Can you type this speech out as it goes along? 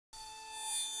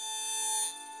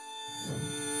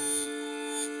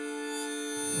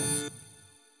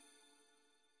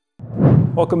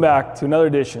Welcome back to another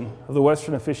edition of the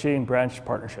Western Officiating Branch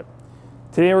Partnership.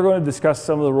 Today we're going to discuss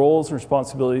some of the roles and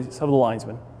responsibilities of the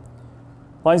linesman.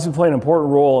 Linesmen play an important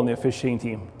role in the officiating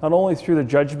team, not only through their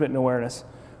judgment and awareness,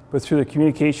 but through their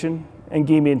communication and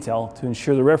game intel to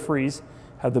ensure the referees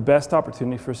have the best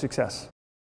opportunity for success.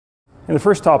 In the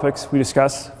first topics, we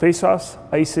discuss face-offs,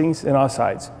 icings, and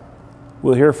offsides.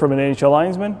 We'll hear from an NHL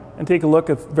linesman and take a look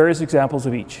at various examples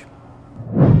of each.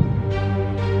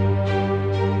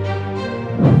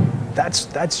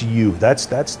 That's you.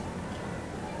 That's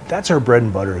our bread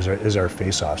and butter is our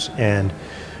face-offs, and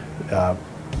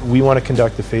we want to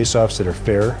conduct the face-offs that are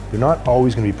fair. They're not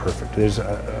always going to be perfect.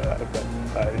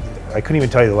 I couldn't even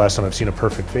tell you the last time I've seen a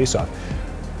perfect face-off,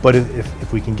 but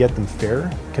if we can get them fair,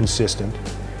 consistent,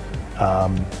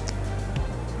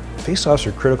 face-offs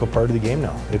are a critical part of the game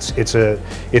now. It's a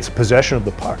possession of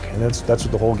the puck, and that's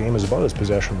what the whole game is about, is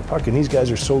possession of the puck. And these guys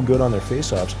are so good on their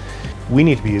face-offs. We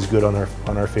need to be as good on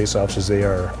our face-offs as they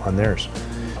are on theirs.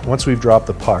 Once we've dropped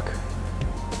the puck,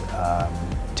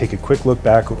 take a quick look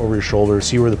back over your shoulder,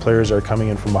 see where the players are coming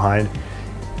in from behind.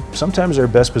 Sometimes our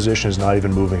best position is not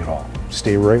even moving at all.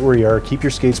 Stay right where you are, keep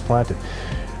your skates planted.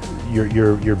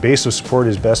 Your base of support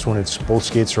is best when both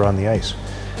skates are on the ice.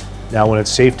 Now, when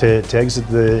it's safe to exit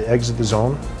the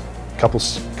zone, couple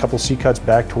C cuts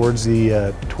back towards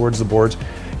the boards,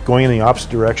 going in the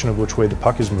opposite direction of which way the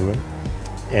puck is moving,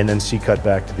 and then C cut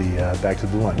back to the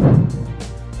blue line.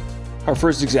 Our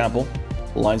first example,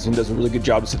 the linesman does a really good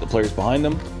job to set the players behind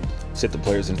them, set the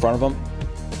players in front of them,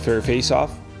 fair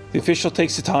face-off. The official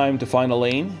takes the time to find a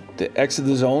lane to exit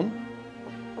the zone,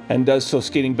 and does so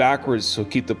skating backwards, so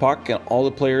keep the puck and all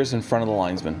the players in front of the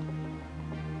linesman.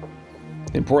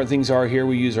 The important things are here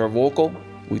we use our vocal.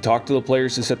 We talk to the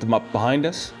players to set them up behind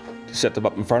us, to set them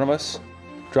up in front of us,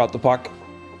 drop the puck,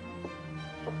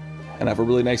 and have a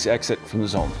really nice exit from the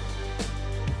zone.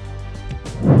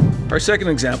 Our second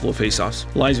example of face-offs,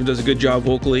 the linesman does a good job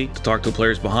vocally to talk to the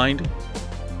players behind,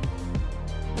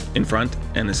 in front,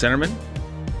 and the centerman.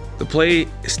 The play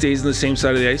stays on the same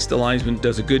side of the ice. The linesman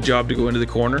does a good job to go into the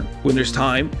corner. When there's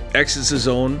time, exits the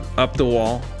zone, up the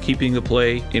wall, keeping the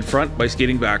play in front by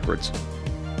skating backwards.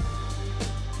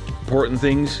 Important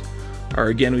things are,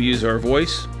 again, we use our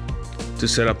voice to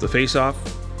set up the face-off.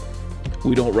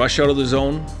 We don't rush out of the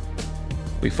zone.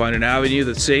 We find an avenue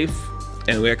that's safe,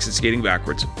 and we exit skating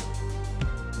backwards.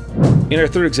 In our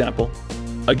third example,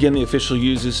 again, the official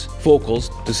uses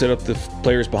vocals to set up the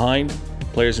players behind,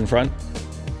 players in front,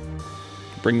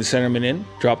 bring the centerman in,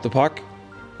 drop the puck.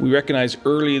 We recognize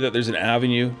early that there's an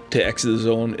avenue to exit the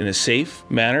zone in a safe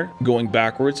manner, going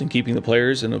backwards and keeping the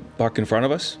players and the puck in front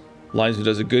of us. Linesman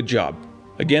does a good job.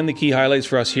 Again, the key highlights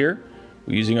for us here,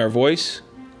 we're using our voice,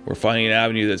 we're finding an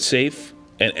avenue that's safe,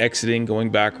 and exiting, going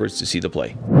backwards to see the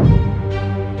play.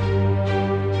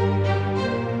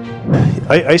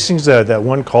 Icing's that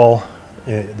one call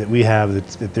that we have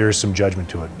that there is some judgment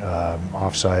to it.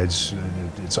 Offsides,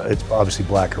 it's obviously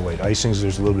black or white. Icings,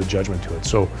 there's a little bit of judgment to it.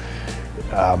 So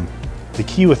the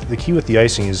key with the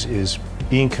icing is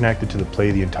being connected to the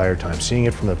play the entire time, seeing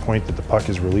it from the point that the puck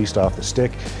is released off the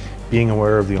stick, being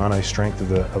aware of the on-ice strength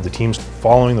of the teams,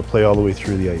 following the play all the way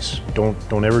through the ice.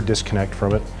 Don't ever disconnect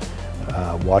from it.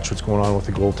 Watch what's going on with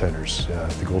the goaltenders.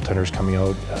 The goaltenders coming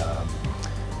out.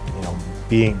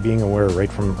 Being aware right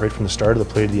from the start of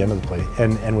the play to the end of the play.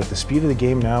 And with the speed of the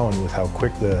game now, and with how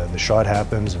quick the shot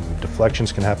happens and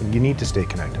deflections can happen, you need to stay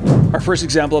connected. Our first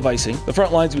example of icing, the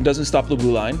front linesman doesn't stop the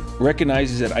blue line,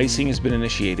 recognizes that icing has been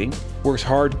initiating, works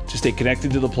hard to stay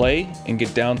connected to the play and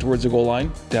get down towards the goal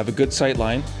line, to have a good sight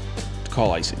line to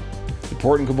call icing. The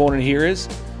important component here is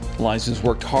the linesman's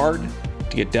worked hard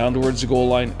to get down towards the goal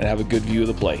line and have a good view of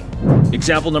the play.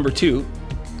 Example number two,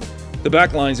 the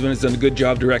back linesman has done a good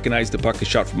job to recognize the puck is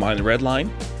shot from behind the red line.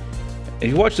 And if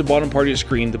you watch the bottom part of your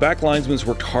screen, the back linesman's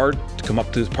worked hard to come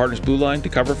up to his partner's blue line to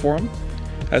cover for him,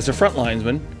 as the front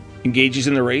linesman engages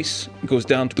in the race and goes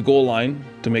down to the goal line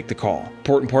to make the call.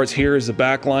 Important parts here is the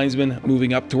back linesman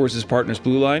moving up towards his partner's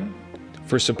blue line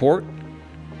for support,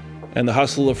 and the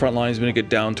hustle of the front linesman to get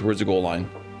down towards the goal line.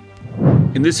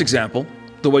 In this example,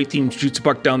 the white team shoots a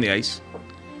puck down the ice.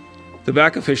 The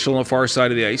back official on the far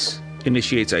side of the ice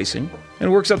initiates icing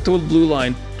and works up to the blue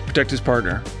line to protect his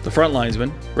partner. The front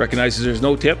linesman recognizes there's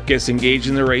no tip, gets engaged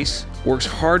in the race, works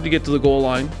hard to get to the goal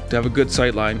line to have a good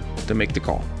sight line to make the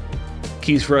call.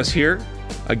 Keys for us here,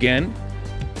 again,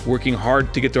 working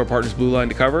hard to get to our partner's blue line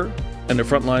to cover, and the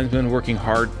front linesman working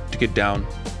hard to get down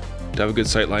to have a good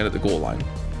sight line at the goal line.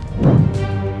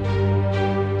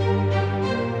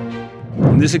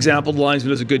 In this example, the linesman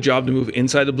does a good job to move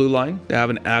inside the blue line to have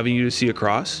an avenue to see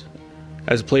across.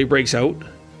 As the play breaks out,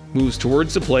 moves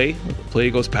towards the play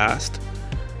goes past,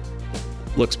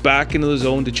 looks back into the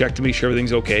zone to check to make sure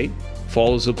everything's okay,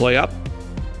 follows the play up,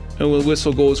 and when the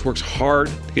whistle goes, works hard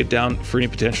to get down for any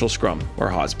potential scrum or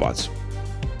hot spots.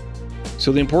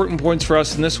 So the important points for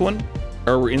us in this one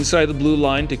are we're inside the blue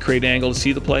line to create an angle to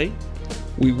see the play.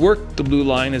 We work the blue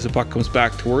line as the puck comes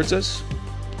back towards us.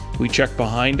 We check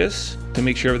behind us to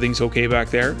make sure everything's okay back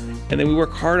there. And then we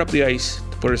work hard up the ice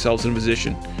to put ourselves in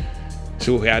position.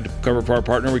 So if we had to cover for our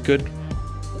partner, we could.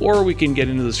 Or we can get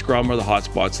into the scrum or the hot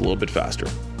spots a little bit faster.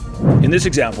 In this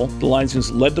example, the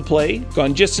linesman's led the play,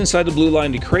 gone just inside the blue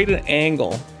line to create an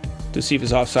angle to see if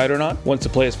it's offside or not. Once the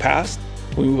play is passed,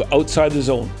 we move outside the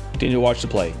zone to watch the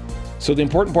play. So the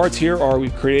important parts here are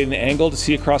we've created an angle to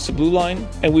see across the blue line,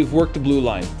 and we've worked the blue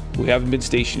line. We haven't been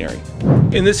stationary.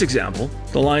 In this example,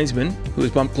 the linesman, who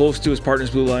is bumped close to his partner's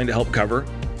blue line to help cover,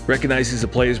 recognizes the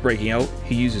play is breaking out.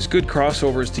 He uses good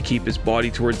crossovers to keep his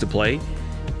body towards the play,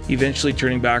 eventually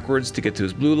turning backwards to get to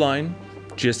his blue line,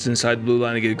 just inside the blue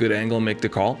line to get a good angle and make the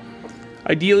call.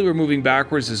 Ideally, we're moving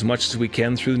backwards as much as we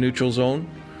can through the neutral zone.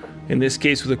 In this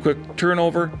case, with a quick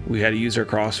turnover, we had to use our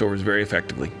crossovers very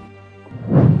effectively.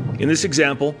 In this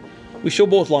example, we show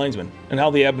both linesmen and how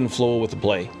they ebb and flow with the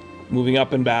play, moving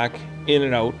up and back, in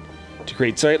and out, to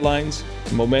create sight lines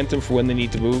and momentum for when they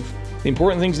need to move. The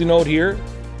important things to note here,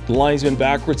 the linesman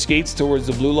backward skates towards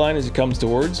the blue line as it comes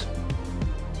towards.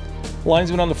 The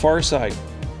linesman on the far side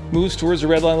moves towards the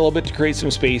red line a little bit to create some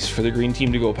space for the green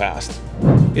team to go past.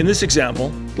 In this example,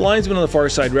 the linesman on the far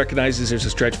side recognizes there's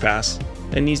a stretch pass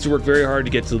and needs to work very hard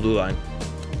to get to the blue line.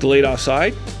 Delayed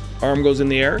offside, arm goes in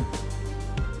the air.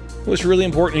 What's really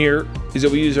important here is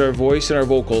that we use our voice and our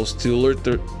vocals to alert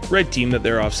the red team that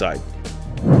they're offside.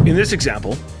 In this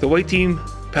example, the white team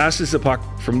passes the puck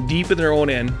from deep in their own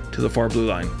end to the far blue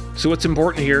line. So what's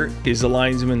important here is the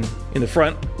linesman in the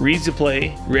front reads the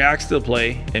play, reacts to the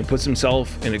play, and puts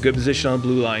himself in a good position on the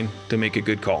blue line to make a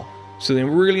good call. So the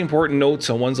really important notes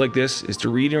on ones like this is to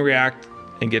read and react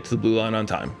and get to the blue line on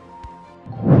time.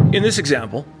 In this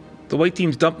example, the white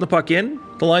team's dumping the puck in.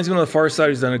 The linesman on the far side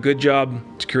has done a good job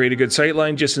to create a good sight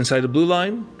line just inside the blue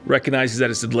line, recognizes that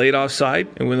it's a delayed offside,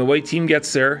 and when the white team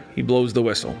gets there, he blows the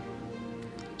whistle.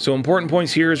 So important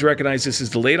points here is recognize this is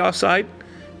delayed offside,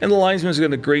 and the linesman's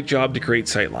done a great job to create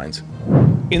sight lines.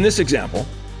 In this example,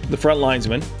 the front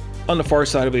linesman on the far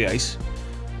side of the ice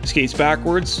skates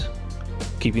backwards,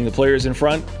 keeping the players in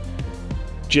front,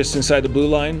 just inside the blue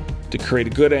line to create a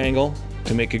good angle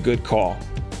to make a good call.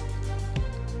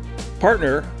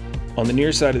 Partner on the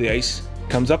near side of the ice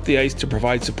comes up the ice to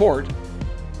provide support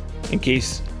in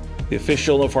case the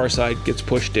official on the far side gets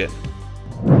pushed in.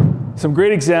 Some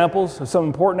great examples of some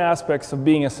important aspects of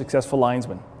being a successful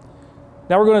linesman.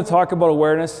 Now we're going to talk about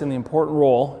awareness and the important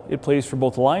role it plays for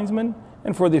both the linesman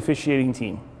and for the officiating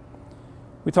team.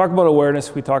 We talk about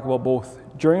awareness, we talk about both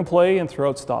during play and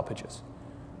throughout stoppages.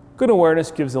 Good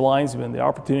awareness gives the linesman the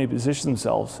opportunity to position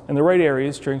themselves in the right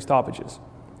areas during stoppages.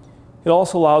 It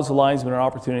also allows the linesman an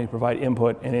opportunity to provide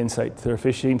input and insight to their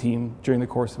officiating team during the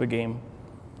course of a game.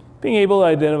 Being able to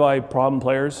identify problem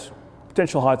players,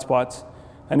 potential hotspots,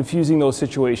 and diffusing those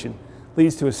situations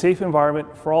leads to a safe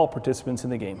environment for all participants in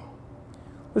the game.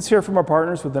 Let's hear from our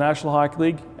partners with the National Hockey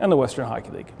League and the Western Hockey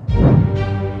League.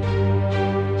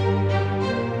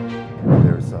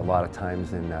 There's a lot of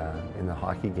times in the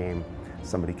hockey game,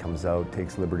 somebody comes out,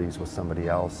 takes liberties with somebody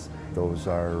else. Those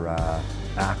are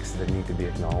acts that need to be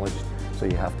acknowledged. So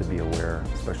you have to be aware,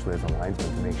 especially as a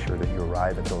linesman, to make sure that you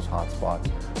arrive at those hot spots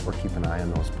or keep an eye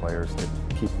on those players to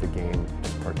keep the game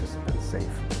participants safe.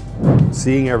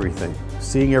 Seeing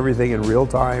everything in real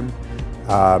time,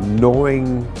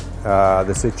 knowing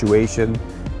the situation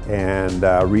and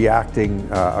reacting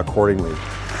accordingly.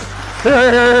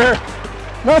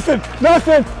 Nothing!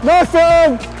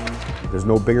 There's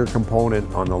no bigger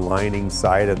component on the lining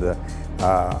side of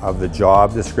the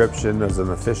job description as an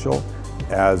official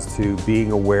as to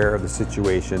being aware of the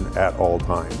situation at all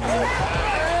times.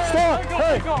 Stop!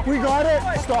 Hey, we got it!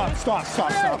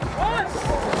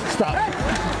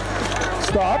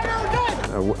 Stop!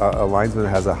 A linesman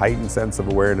has a heightened sense of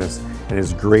awareness and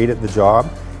is great at the job.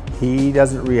 He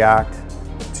doesn't react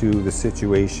to the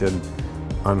situation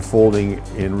unfolding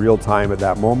in real time at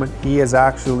that moment. He is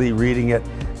actually reading it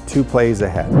 2 plays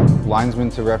ahead. Linesmen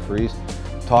to referees,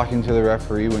 talking to the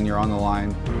referee when you're on the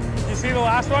line. You see the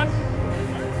last one?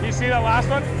 You see that last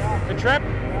one? The trip?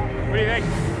 What do you think?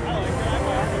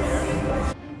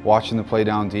 Watching the play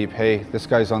down deep. Hey, this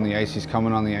guy's on the ice, he's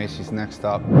coming on the ice, he's next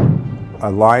up. A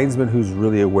linesman who's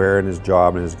really aware in his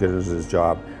job and as good as his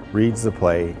job reads the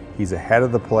play. He's ahead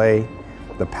of the play,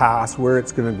 the pass, where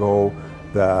it's going to go,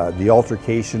 the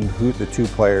altercation, who the 2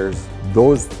 players.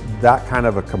 That kind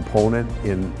of a component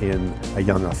in a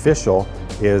young official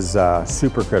is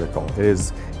super critical. It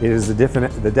is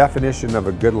the definition of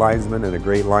a good linesman and a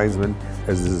great linesman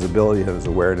is his ability and his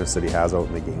awareness that he has out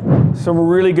in the game. Some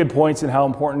really good points in how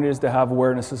important it is to have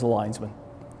awareness as a linesman.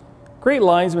 Great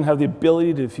linesmen have the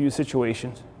ability to diffuse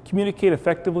situations, communicate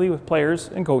effectively with players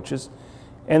and coaches,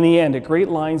 and in the end, a great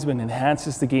linesman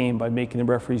enhances the game by making the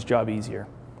referee's job easier.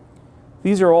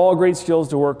 These are all great skills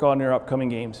to work on in your upcoming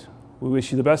games. We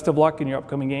wish you the best of luck in your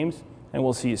upcoming games, and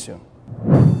we'll see you soon.